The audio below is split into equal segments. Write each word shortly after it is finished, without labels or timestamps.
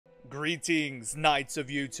Greetings, Knights of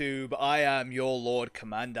YouTube, I am your Lord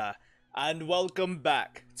Commander, and welcome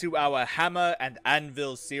back to our Hammer and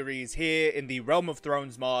Anvil series here in the Realm of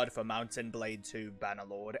Thrones mod for Mount and Blade 2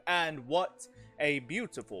 Bannerlord, and what a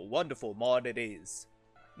beautiful, wonderful mod it is.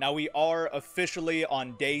 Now we are officially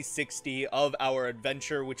on day 60 of our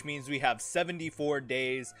adventure, which means we have 74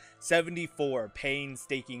 days, 74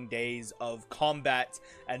 painstaking days of combat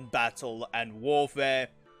and battle and warfare,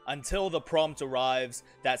 until the prompt arrives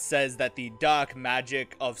that says that the dark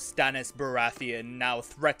magic of Stannis Baratheon now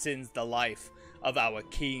threatens the life of our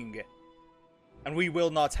king. And we will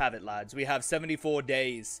not have it, lads. We have 74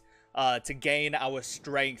 days to gain our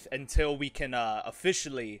strength until we can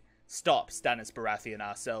officially stop Stannis Baratheon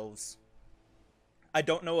ourselves. I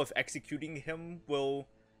don't know if executing him will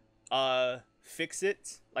fix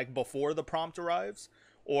it, like before the prompt arrives,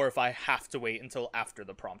 or if I have to wait until after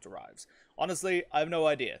the prompt arrives. Honestly, I have no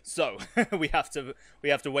idea. So, we have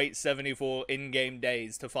to wait 74 in-game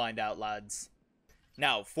days to find out, lads.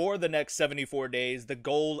 Now, for the next 74 days, the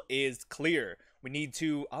goal is clear. We need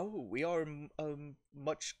to... Oh, we are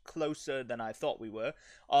much closer than I thought we were.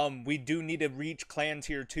 We do need to reach Clan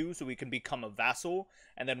Tier 2 so we can become a vassal.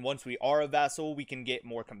 And then once we are a vassal, we can get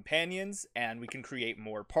more companions and we can create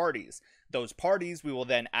more parties. Those parties we will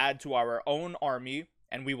then add to our own army,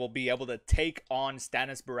 and we will be able to take on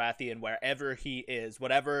Stannis Baratheon wherever he is,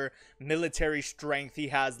 whatever military strength he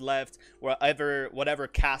has left, whatever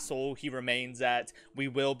castle he remains at, we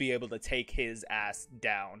will be able to take his ass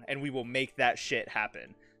down, and we will make that shit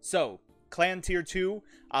happen. So, Clan Tier 2,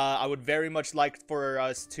 I would very much like for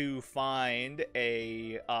us to find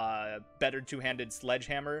a better two-handed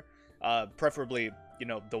sledgehammer, preferably, you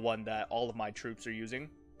know, the one that all of my troops are using.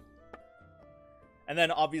 And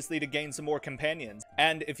then obviously to gain some more companions.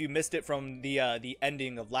 And if you missed it from the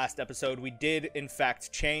ending of last episode, we did in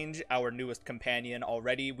fact change our newest companion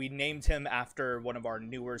already. We named him after one of our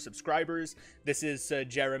newer subscribers. This is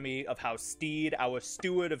Jeremy of House Steed, our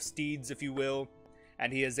steward of steeds, if you will.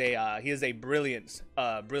 And he is a brilliant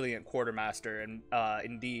quartermaster, and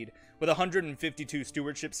indeed, with 152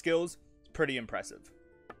 stewardship skills, it's pretty impressive.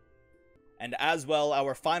 And as well,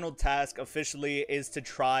 our final task officially is to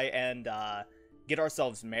try and get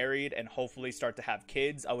ourselves married and hopefully start to have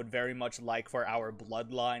kids. I would very much like for our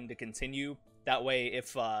bloodline to continue. That way,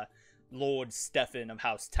 if Lord Steffon of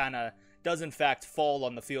House Tanner does in fact fall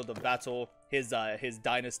on the field of battle, his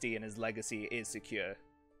dynasty and his legacy is secure.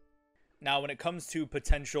 Now, when it comes to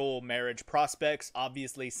potential marriage prospects,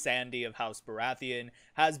 obviously Sandy of House Baratheon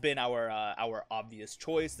has been our obvious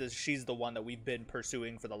choice. She's the one that we've been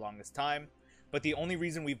pursuing for the longest time. But the only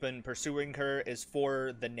reason we've been pursuing her is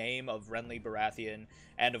for the name of Renly Baratheon,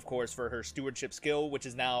 and of course for her stewardship skill, which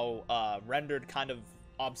is now rendered kind of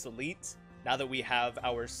obsolete now that we have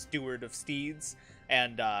our Steward of Steeds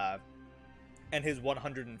and his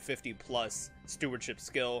 150 plus stewardship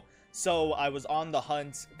skill. So I was on the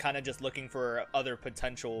hunt, kind of just looking for other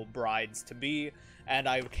potential brides to be, and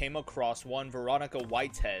I came across one, Veronica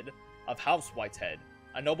Whitehead of House Whitehead.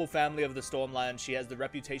 A noble family of the Stormlands, she has the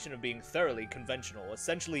reputation of being thoroughly conventional,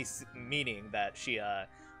 essentially meaning that she,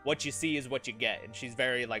 what you see is what you get, and she's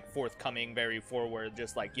very, like, forthcoming, very forward,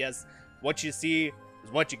 just like, yes, what you see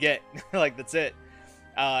is what you get, like, that's it.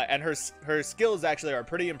 And her skills actually are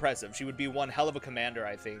pretty impressive. She would be one hell of a commander,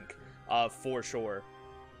 I think, for sure.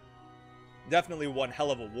 Definitely one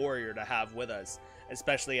hell of a warrior to have with us,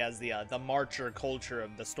 especially as the marcher culture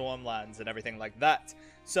of the Stormlands and everything like that.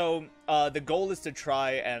 So the goal is to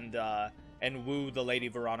try and woo the Lady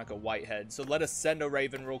Veronica Whitehead. So let us send a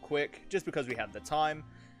raven real quick, just because we have the time,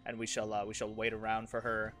 and we shall wait around for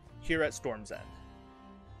her here at Storm's End.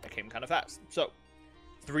 That came kind of fast. So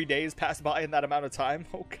 3 days passed by in that amount of time.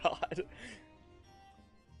 Oh God.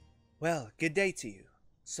 Well, good day to you.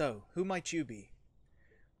 So who might you be?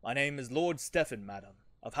 My name is Lord Steffon, madam,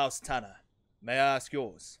 of House Tanner. May I ask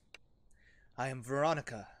yours? I am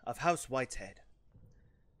Veronica, of House Whitehead.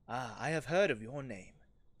 Ah, I have heard of your name.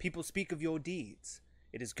 People speak of your deeds.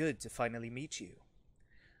 It is good to finally meet you.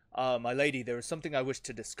 My lady, there is something I wish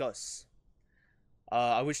to discuss.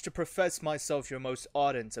 I wish to profess myself your most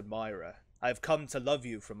ardent admirer. I have come to love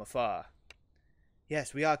you from afar.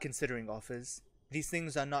 Yes, we are considering offers. These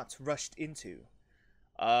things are not rushed into.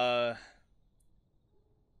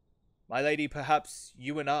 My lady, perhaps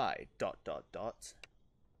you and I, ...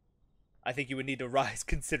 I think you would need to rise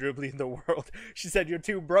considerably in the world. She said, you're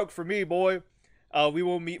too broke for me, boy. We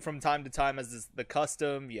will meet from time to time as is the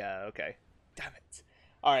custom. Yeah, okay. Damn it.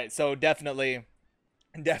 Alright, so definitely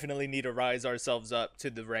need to rise ourselves up to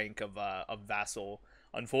the rank of vassal,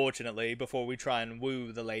 unfortunately, before we try and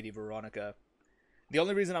woo the Lady Veronica. The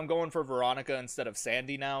only reason I'm going for Veronica instead of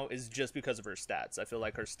Sandy now is just because of her stats. I feel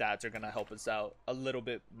like her stats are going to help us out a little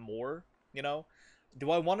bit more, you know? Do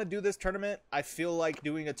I want to do this tournament? I feel like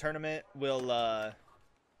doing a tournament will,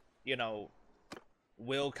 you know,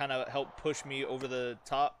 will kind of help push me over the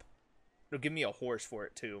top. It'll give me a horse for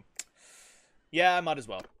it, too. Yeah, I might as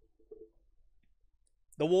well.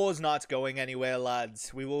 The war's not going anywhere,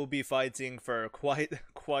 lads. We will be fighting for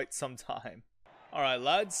quite some time. Alright,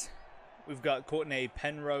 lads. We've got Courtney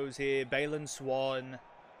Penrose here, Balin Swan,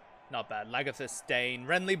 not bad, Lagertha Stain,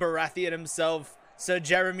 Renly Baratheon himself, Sir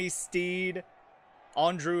Jeremy Steed,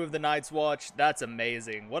 Andrew of the Night's Watch. That's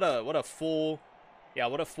amazing. What a full, yeah,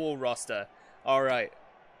 what a full roster. All right.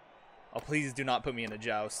 Oh, please do not put me in a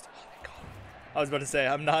joust. Oh, thank God. I was about to say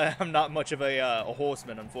I'm not much of a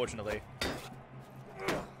horseman, unfortunately.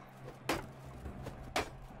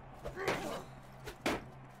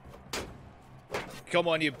 Come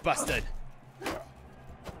on, you bastard.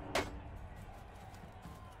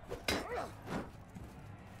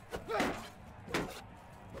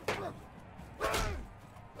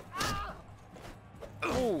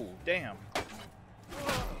 Oh, damn.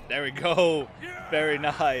 There we go. Very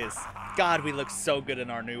nice. God, we look so good in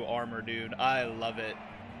our new armor, dude. I love it.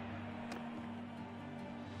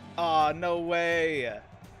 Aw, no way.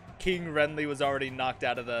 King Renly was already knocked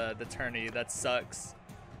out of the tourney. That sucks.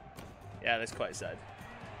 Yeah, that's quite sad.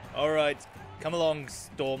 Alright, come along,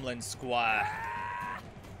 Stormland Squire.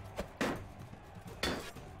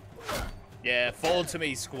 Yeah, fall to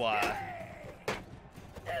me, Squire.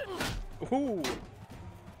 Ooh.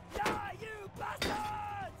 Die, you bastards!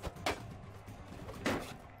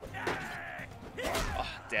 Oh,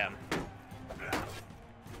 damn.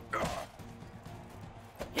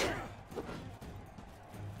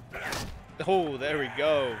 Oh, there we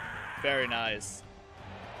go. Very nice.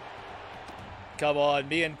 Come on,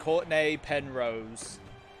 me and Courtney Penrose.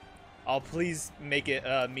 Oh, please make it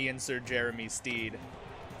me and Sir Jeremy Steed.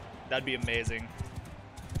 That'd be amazing.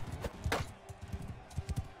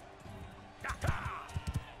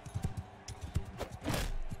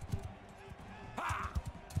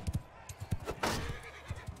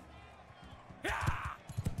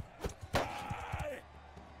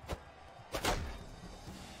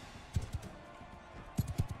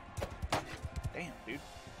 Damn, dude.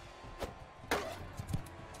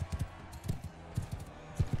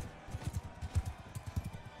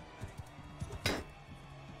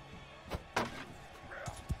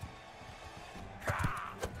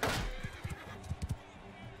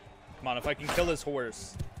 Come on, if I can kill this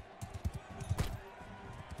horse.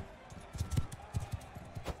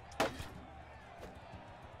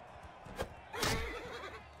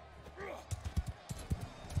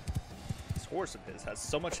 This horse of his has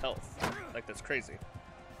so much health. Like, that's crazy.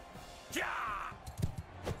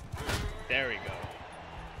 There we go.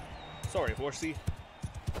 Sorry, horsey.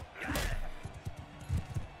 Alright,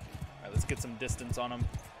 let's get some distance on him.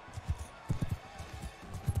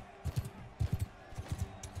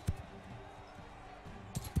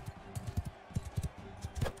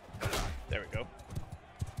 There we go.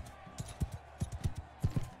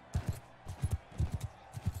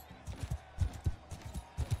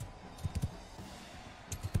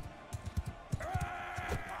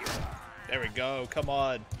 There we go. Come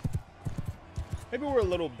on. Maybe we're a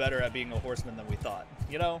little better at being a horseman than we thought,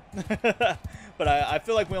 you know? But I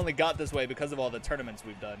feel like we only got this way because of all the tournaments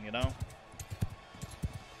we've done, you know?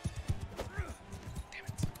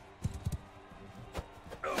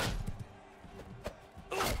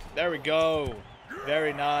 There we go.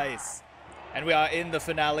 Very nice. And we are in the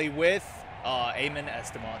finale with Aemon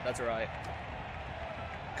Estamont. That's right.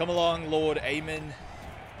 Come along, Lord Aemon.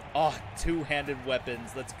 Oh, two-handed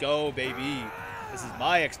weapons. Let's go, baby. This is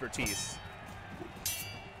my expertise.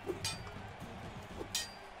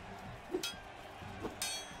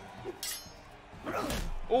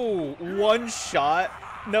 Oh, one shot?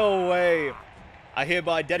 No way. I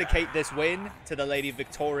hereby dedicate this win to the Lady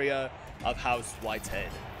Victoria of House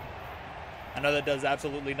Whitehead. I know that does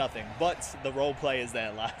absolutely nothing, but the roleplay is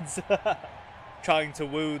there, lads. Trying to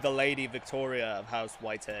woo the Lady Victoria of House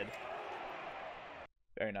Whitehead.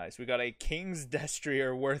 Very nice. We got a King's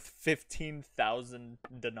Destrier worth 15,000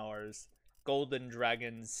 dinars. Golden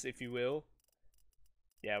dragons, if you will.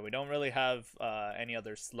 Yeah, we don't really have any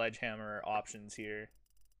other sledgehammer options here,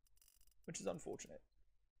 which is unfortunate.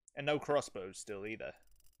 And no crossbows still either.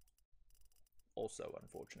 Also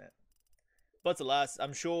unfortunate. But alas,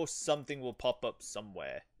 I'm sure something will pop up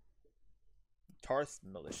somewhere. Tarth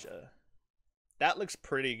Militia. That looks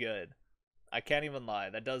pretty good. I can't even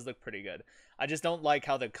lie. That does look pretty good. I just don't like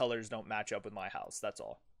how the colors don't match up with my house. That's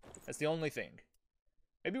all. That's the only thing.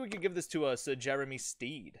 Maybe we could give this to Sir Jeremy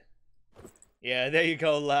Steed. Yeah, there you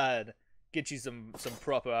go, lad. Get you some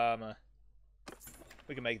proper armor.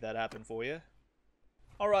 We can make that happen for you.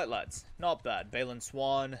 Alright, lads. Not bad. Balin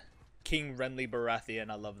Swan. King Renly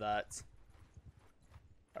Baratheon. I love that.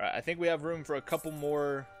 Alright, I think we have room for a couple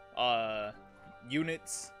more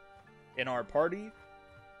units in our party.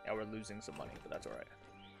 Yeah, we're losing some money, but that's alright.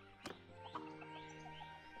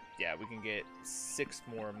 Yeah, we can get 6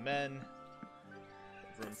 more men.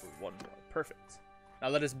 Room for 1 more. Perfect. Now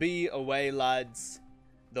let us be away, lads.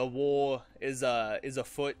 The war is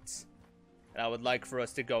afoot, and I would like for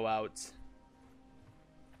us to go out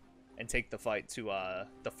and take the fight to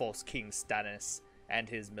the False King Stannis and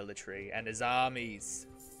his military and his armies.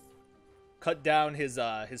 Cut down his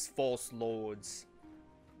false lords.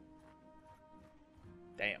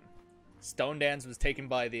 Damn. Stonedance was taken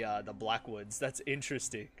by the Blackwoods. That's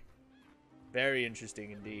interesting. Very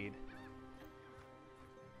interesting indeed.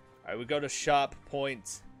 Alright, we go to Sharp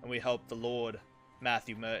Point and we help the Lord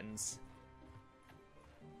Matthew Mertens.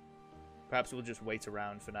 Perhaps we'll just wait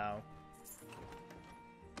around for now.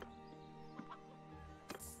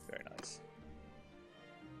 Very nice.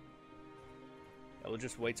 Yeah, we'll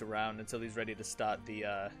just wait around until he's ready to start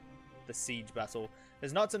the siege battle.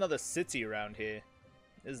 There's not another city around here,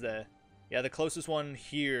 is there? Yeah, the closest one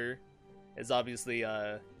here is obviously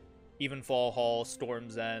Evenfall Hall,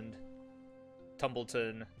 Storm's End,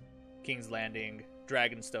 Tumbleton, King's Landing,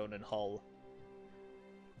 Dragonstone, and Hull.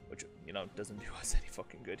 Which, you know, doesn't do us any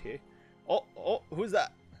fucking good here. Oh, who's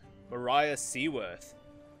that? Mariah Seaworth.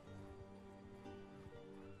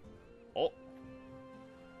 Oh.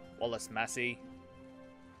 Wallace Massey.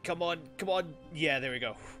 Come on. Yeah, there we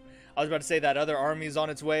go. I was about to say that other army's on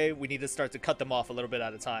its way. We need to start to cut them off a little bit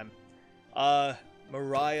at a time.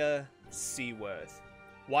 Mariah Seaworth.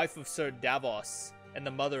 Wife of Sir Davos and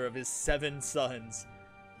the mother of his 7 sons.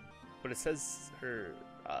 But it says her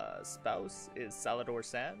spouse is Salador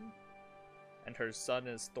San, and her son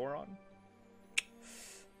is Thoron.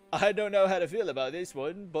 I don't know how to feel about this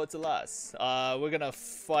one, but alas, we're gonna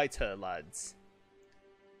fight her, lads.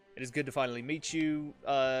 It is good to finally meet you.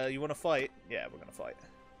 You want to fight? Yeah, we're gonna fight.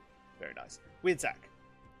 Very nice. We attack.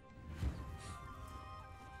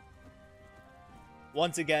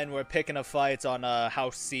 Once again, we're picking a fight on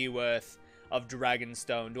House Seaworth of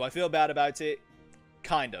Dragonstone. Do I feel bad about it?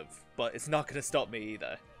 Kind of, but it's not going to stop me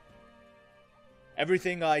either.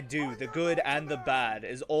 Everything I do, the good and the bad,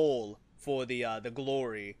 is all for the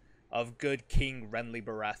glory of good King Renly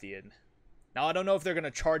Baratheon. Now, I don't know if they're going to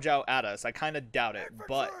charge out at us. I kind of doubt it,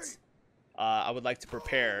 but I would like to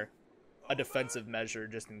prepare a defensive measure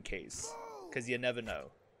just in case, because you never know.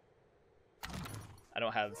 I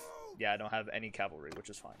don't have any cavalry, which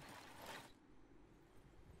is fine.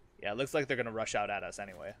 Yeah, it looks like they're going to rush out at us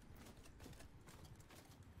anyway.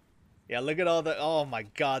 Yeah, look at all the... Oh my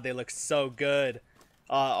god, they look so good.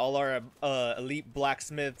 All our elite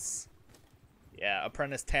blacksmiths. Yeah,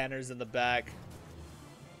 apprentice tanners in the back.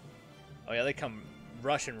 Oh yeah, they come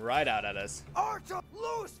rushing right out at us. Archer,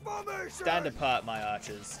 loose formation! Stand apart, my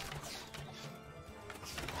archers.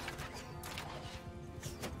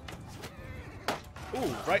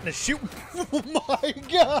 Ooh, right in the shoot. Oh my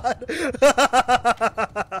god!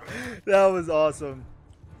 That was awesome.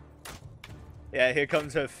 Yeah, here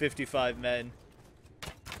comes her 55 men.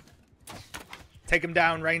 Take him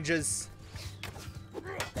down, Rangers.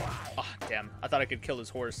 Oh, damn. I thought I could kill his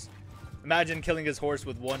horse. Imagine killing his horse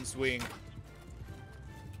with one swing.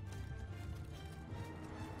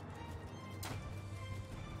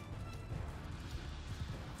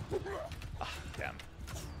 Oh, damn.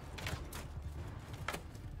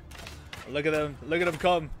 Look at them. Look at them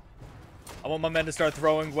come. I want my men to start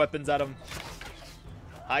throwing weapons at him.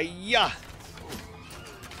 Hiya!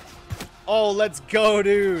 Oh, let's go,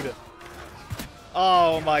 dude.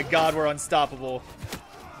 Oh my god, we're unstoppable.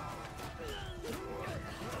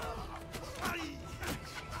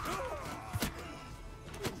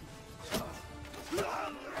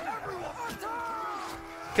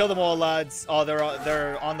 Kill them all, lads. Oh,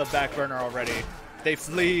 they're on the back burner already. They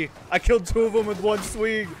flee. I killed 2 of them with one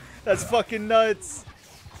swing. That's fucking nuts.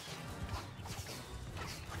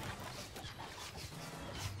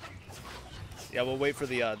 Yeah, we'll wait for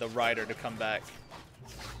the rider to come back.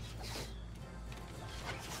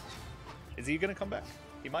 Is he gonna come back?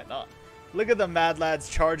 He might not. Look at the mad lads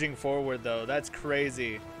charging forward though. That's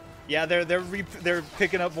crazy. Yeah, they're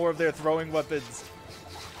picking up more of their throwing weapons.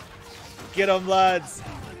 Get them, lads.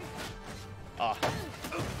 Ah,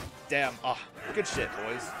 damn. Ah, good shit,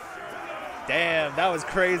 boys. Damn, that was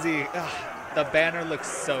crazy. Ah, the banner looks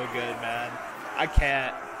so good, man. I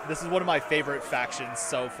can't. This is one of my favorite factions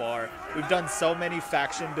so far. We've done so many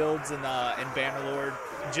faction builds in Bannerlord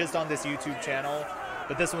just on this YouTube channel,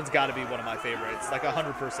 but this one's got to be one of my favorites. Like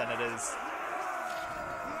 100% it is.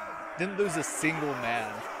 Didn't lose a single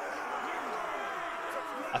man.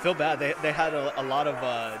 I feel bad. They had a lot of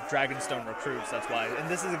Dragonstone recruits, that's why. And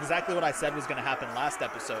this is exactly what I said was going to happen last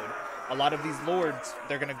episode. A lot of these lords,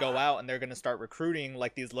 they're going to go out and they're going to start recruiting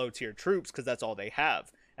like these low tier troops because that's all they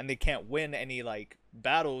have. And they can't win any like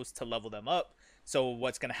battles to level them up. So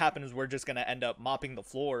what's going to happen is we're just going to end up mopping the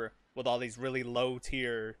floor with all these really low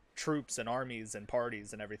tier troops and armies and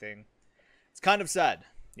parties and everything. It's kind of sad,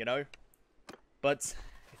 you know? But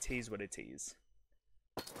it is what it is.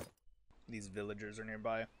 These villagers are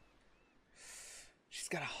nearby. She's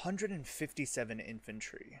got 157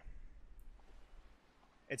 infantry.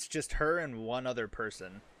 It's just her and one other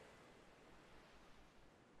person.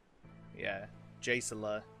 Yeah,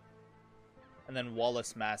 Jasala. And then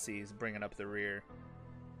Wallace Massey is bringing up the rear.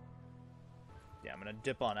 Yeah, I'm gonna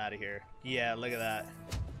dip on out of here. Yeah, look at that.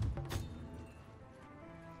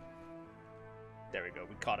 There we go,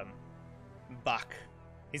 we caught him. Back.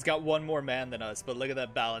 He's got one more man than us, but look at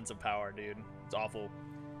that balance of power, dude. It's awful.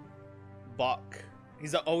 Bach.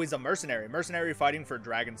 He's a mercenary. Mercenary fighting for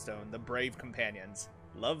Dragonstone, the brave companions.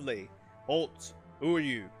 Lovely. Halt. Who are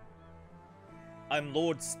you? I'm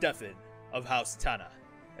Lord Steffon of House Tanner.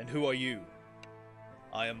 And who are you?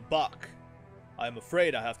 I am Bach. I am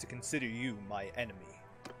afraid I have to consider you my enemy.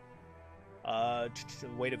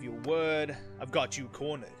 Weight of your word. I've got you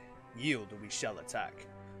cornered. Yield or we shall attack.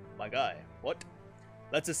 My guy. What?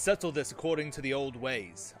 Let us settle this according to the old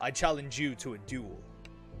ways. I challenge you to a duel.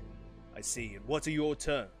 I see. And what are your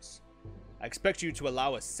terms? I expect you to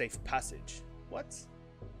allow us safe passage. What?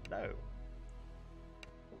 No.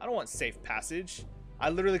 I don't want safe passage. I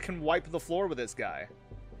literally can wipe the floor with this guy.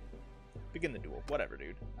 Begin the duel. Whatever,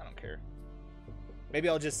 dude. I don't care. Maybe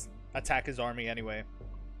I'll just attack his army anyway.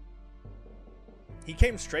 He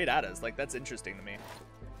came straight at us. Like, that's interesting to me.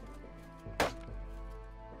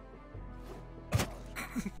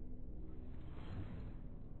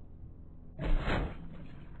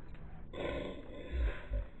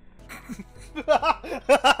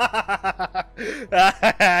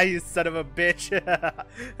 You son of a bitch.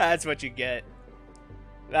 That's what you get.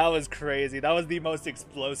 That was crazy. That was the most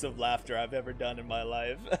explosive laughter I've ever done in my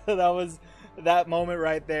life. That moment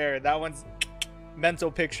right there. That one's mental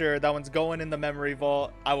picture. That one's going in the memory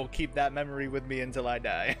vault. I will keep that memory with me until I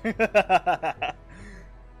die.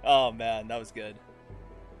 Oh man, that was good.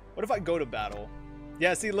 What if I go to battle?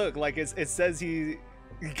 Yeah, see, look, like it says he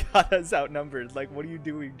got us outnumbered. Like, what are you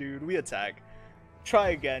doing, dude? We attack. Try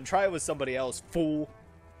again. Try it with somebody else, fool.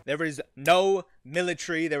 There is no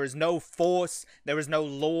military, there is no force, there is no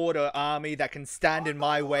lord or army that can stand in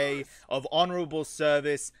my way of honorable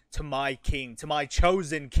service to my king, to my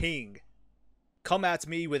chosen king. Come at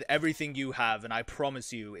me with everything you have, and I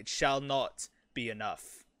promise you, it shall not be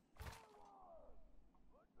enough.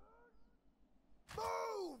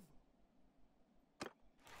 Move!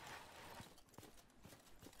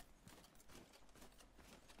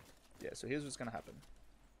 Yeah, so here's what's gonna happen.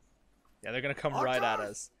 Yeah, they're gonna come right at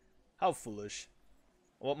us. How foolish.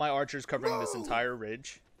 I want my archers covering this entire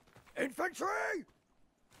ridge. Infantry!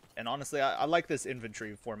 And honestly, I like this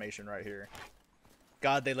infantry formation right here.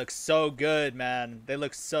 God, they look so good, man. They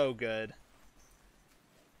look so good.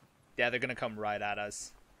 Yeah, they're gonna come right at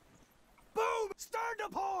us. Boom! Stand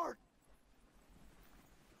apart!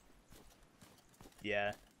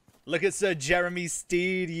 Yeah. Look at Sir Jeremy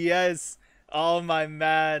Steed, yes! Oh, my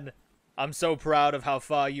man. I'm so proud of how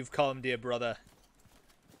far you've come, dear brother.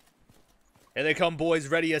 Here they come, boys.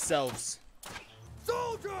 Ready yourselves.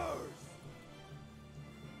 Soldiers!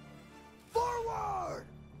 Forward!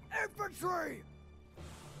 Infantry!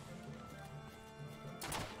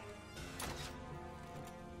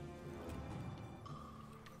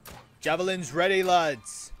 Javelins ready,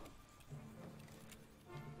 lads.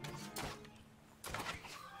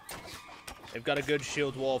 They've got a good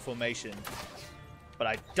shield wall formation, but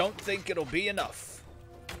I don't think it'll be enough.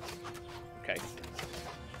 Okay.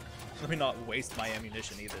 Let me not waste my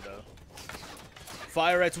ammunition either, though.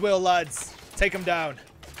 Fire at will, lads. Take them down.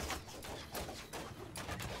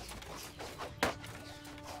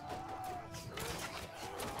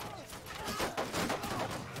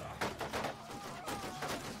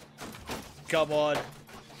 Come on.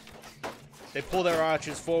 They pull their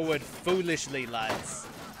archers forward foolishly, lads.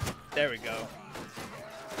 There we go.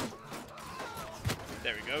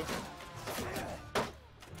 There we go.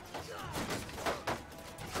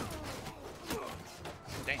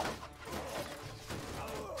 Damn.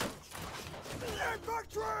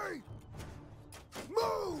 Infantry!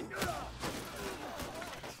 Move!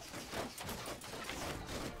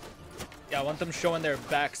 I want them showing their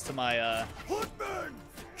backs to my, Footmen!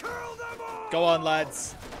 Kill them all! Go on,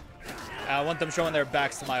 lads. I want them showing their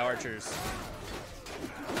backs to my archers.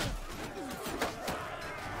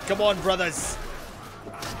 Come on, brothers.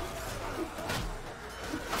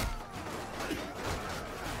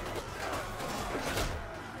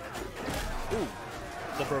 Ooh,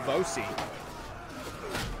 the Bravosi.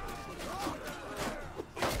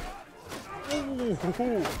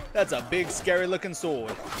 Ooh, that's a big, scary-looking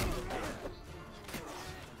sword.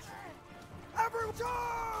 Everyone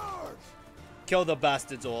charge! Kill the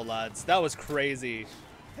bastards all, lads. That was crazy.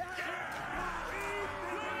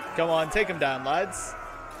 Come on, take him down, lads.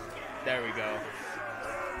 There we go.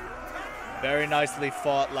 Very nicely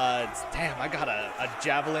fought, lads. Damn, I got a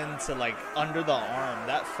javelin to, like, under the arm.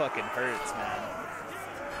 That fucking hurts, man.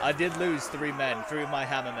 I did lose 3 men. 3 of my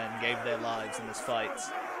hammermen gave their lives in this fight.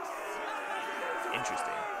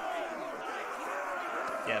 Interesting.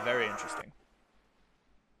 Yeah, very interesting.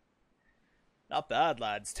 Not bad,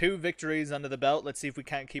 lads. 2 victories under the belt. Let's see if we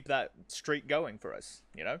can't keep that streak going for us,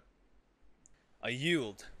 you know? I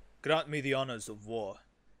yield. Grant me the honors of war,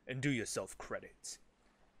 and do yourself credit.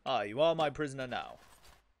 Ah, you are my prisoner now.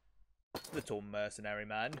 Little mercenary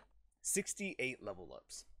man. 68 level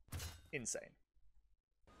ups. Insane.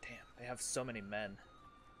 Damn, they have so many men.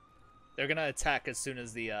 They're gonna attack as soon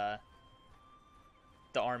as the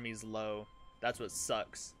army's low. That's what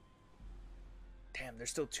sucks. Damn, there's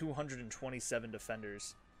still 227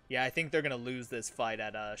 defenders. Yeah, I think they're gonna lose this fight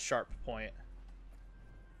at a sharp point.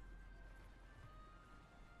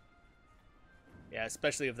 Yeah,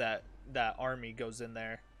 especially if that army goes in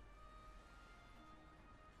there.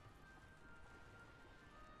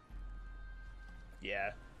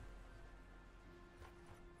 Yeah.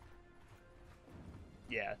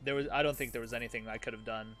 Yeah, I don't think there was anything I could have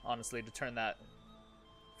done, honestly, to turn that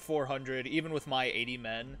 400. Even with my 80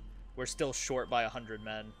 men, we're still short by 100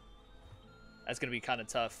 men. That's going to be kind of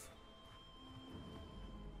tough.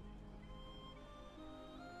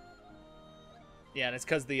 Yeah, and it's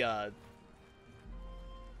because the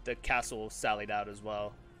castle sallied out as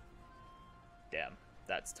well. Damn,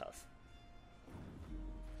 that's tough.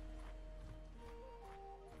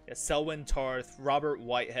 Yeah, Selwyn Tarth, Robert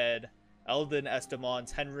Whitehead, Eldon Estamont,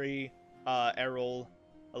 Henry Errol,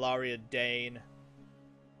 Ilaria Dane,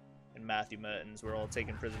 and Matthew Mertens were all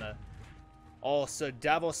taken prisoner. Oh, Sir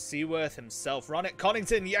Davos Seaworth himself. Ronnet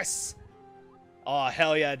Connington, yes! Oh,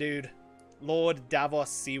 hell yeah, dude. Lord Davos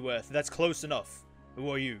Seaworth. That's close enough. Who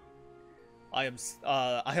are you? I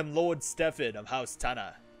am Lord Steffon of House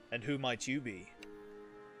Tanner. And who might you be?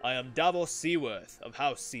 I am Davos Seaworth of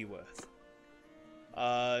House Seaworth.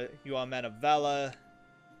 You are a man of valor.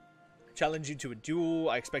 Challenge you to a duel.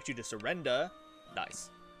 I expect you to surrender. Nice.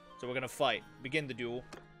 So we're gonna fight. Begin the duel.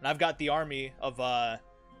 And I've got the army of House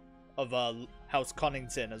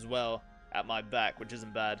Connington as well at my back, which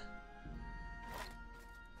isn't bad.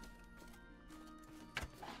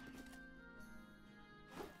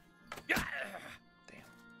 Damn.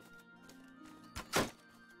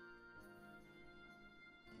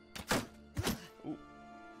 Ooh.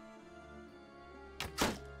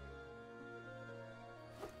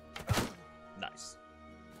 Nice.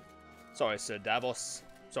 Sorry, Sir Davos.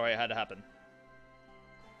 Sorry it had to happen.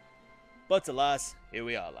 But alas, here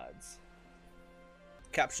we are, lads.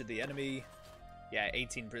 Captured the enemy. Yeah,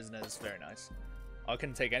 18 prisoners. Very nice. I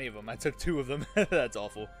couldn't take any of them. I took 2 of them. That's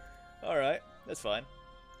awful. Alright, that's fine.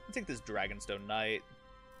 I'll take this Dragonstone Knight.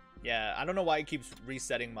 Yeah, I don't know why it keeps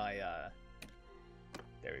resetting my...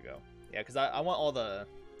 There we go. Yeah, because I want all the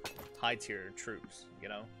high-tier troops, you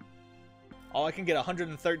know? Oh, I can get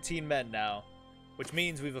 113 men now. Which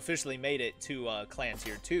means we've officially made it to Clan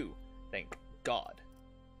Tier 2. Thank God.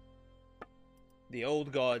 The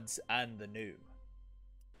old gods and the new.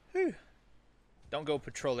 Whew. Don't go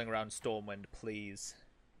patrolling around Stormwind, please.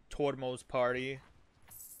 Tormo's party.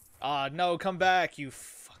 Ah, no, come back, you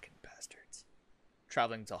fucking bastards.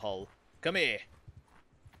 Traveling to Hull. Come here.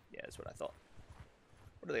 Yeah, that's what I thought.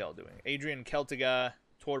 What are they all doing? Adrian Celtiga,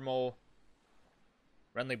 Tormo.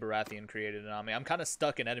 Renly Baratheon created an army. I'm kind of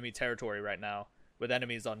stuck in enemy territory right now, with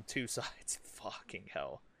enemies on 2 sides. Fucking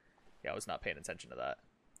hell. Yeah, I was not paying attention to that.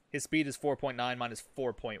 His speed is 4.9, mine is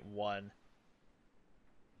 4.1.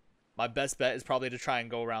 My best bet is probably to try and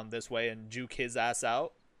go around this way and juke his ass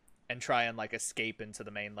out and try and, like, escape into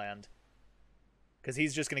the mainland. Because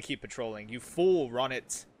he's just going to keep patrolling. You fool,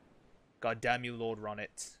 Ronnet. God damn you, Lord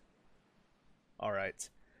Ronnet. Alright.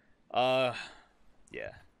 Yeah.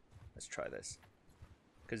 Let's try this.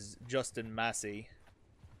 Because Justin Massey...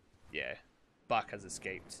 Yeah. Buck has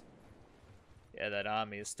escaped. Yeah, that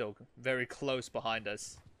army is still very close behind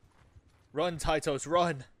us. Run, Tytos,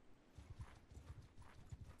 run!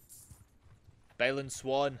 Balin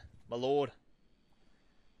Swan, my lord.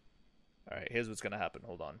 Alright, here's what's gonna happen.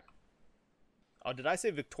 Hold on. Oh, did I say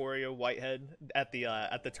Victoria Whitehead at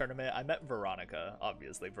the tournament? I meant Veronica,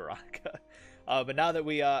 obviously Veronica. But now that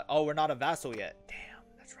we oh, we're not a vassal yet. Damn,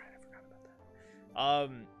 that's right, I forgot about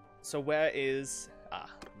that. So where is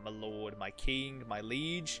my lord, my king, my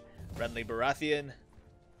liege, Renly Baratheon?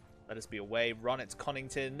 Let us be away. Ronnet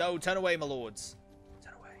Connington. No, turn away, my lords.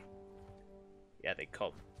 Turn away. Yeah, they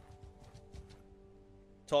come.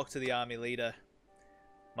 Talk to the army leader.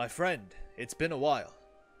 My friend, it's been a while.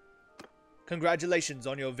 Congratulations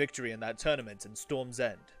on your victory in that tournament in Storm's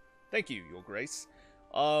End. Thank you, your grace.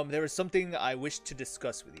 There is something I wish to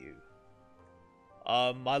discuss with you.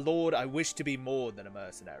 My lord, I wish to be more than a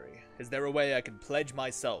mercenary. Is there a way I can pledge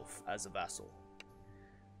myself as a vassal?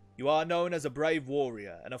 You are known as a brave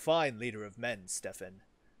warrior and a fine leader of men, Steffon.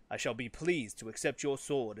 I shall be pleased to accept your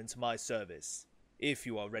sword into my service, if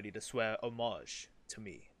you are ready to swear homage to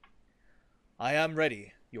me. I am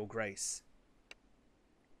ready, your grace.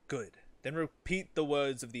 Good. Then repeat the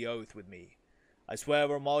words of the oath with me. I swear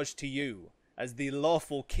homage to you, as the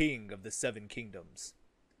lawful king of the Seven Kingdoms.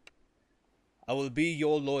 I will be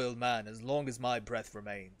your loyal man as long as my breath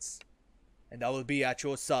remains, and I will be at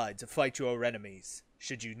your side to fight your enemies,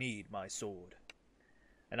 should you need my sword.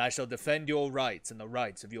 And I shall defend your rights and the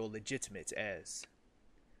rights of your legitimate heirs.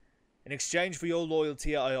 In exchange for your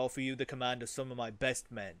loyalty, I offer you the command of some of my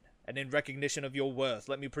best men, and in recognition of your worth,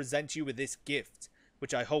 let me present you with this gift,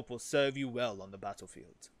 which I hope will serve you well on the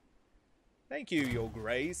battlefield. Thank you, your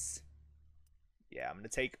grace. Yeah, I'm going to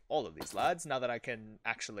take all of these lads, now that I can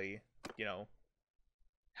actually, you know,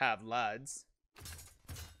 have lads.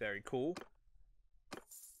 Very cool.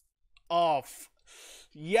 Oh,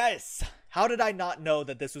 yes! How did I not know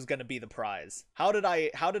that this was going to be the prize? How did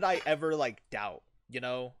I ever, like, doubt, you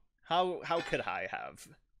know? How could I have?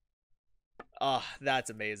 That's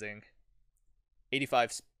amazing.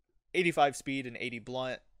 85 speed and 80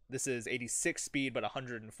 blunt. This is 86 speed but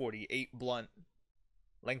 148 blunt.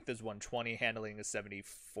 Length is 120, handling is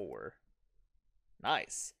 74.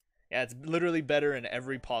 Nice. Yeah, it's literally better in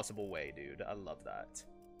every possible way, dude. I love that.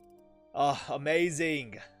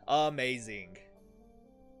 Amazing. Amazing.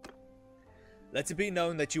 Let it be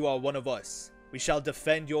known that you are one of us. We shall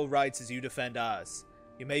defend your rights as you defend ours.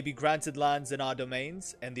 You may be granted lands in our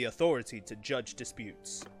domains and the authority to judge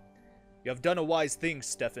disputes. You have done a wise thing,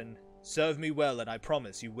 Steffon. Serve me well, and I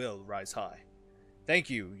promise you will rise high.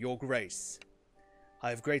 Thank you, your grace.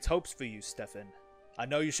 I have great hopes for you, Steffon. I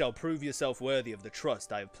know you shall prove yourself worthy of the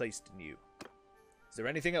trust I have placed in you. Is there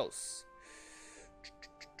anything else?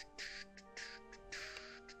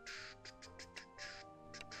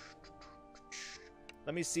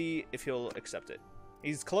 Let me see if he'll accept it.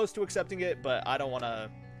 He's close to accepting it, but I don't want to...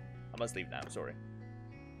 I must leave now, sorry.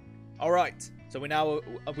 Alright, so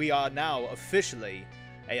we are now officially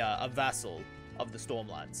a vassal of the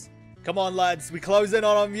Stormlands. Come on, lads, we close in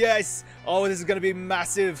on them, yes! Oh, this is going to be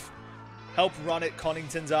massive. Help Ronnet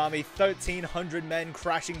Connington's army, 1,300 men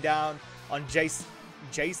crashing down on Jace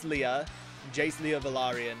Leah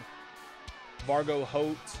Velaryon, Vargo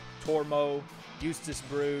Holt, Tormo, Eustace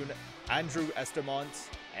Brune, Andrew Estermont,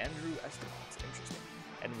 interesting,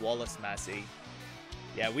 and Wallace Massey.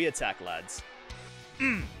 Yeah, we attack, lads.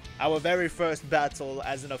 Our very first battle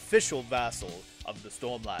as an official vassal of the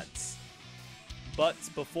Stormlands. But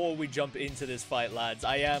before we jump into this fight, lads,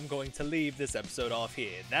 I am going to leave this episode off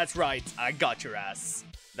here. That's right, I got your ass.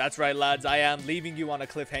 That's right, lads, I am leaving you on a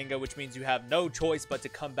cliffhanger, which means you have no choice but to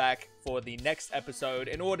come back for the next episode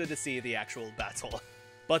in order to see the actual battle.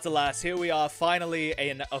 But alas, here we are, finally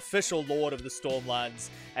an official Lord of the Stormlands,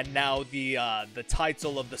 and now the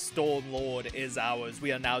title of the Stormlord is ours.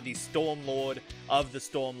 We are now the Stormlord of the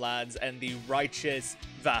Stormlands and the righteous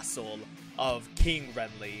vassal of King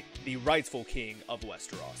Renly, the rightful king of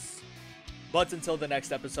Westeros. But until the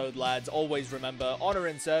next episode, lads, always remember, honor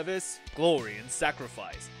in service, glory in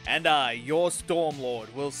sacrifice. And I, your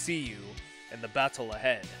Stormlord, will see you in the battle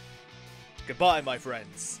ahead. Goodbye, my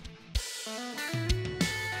friends.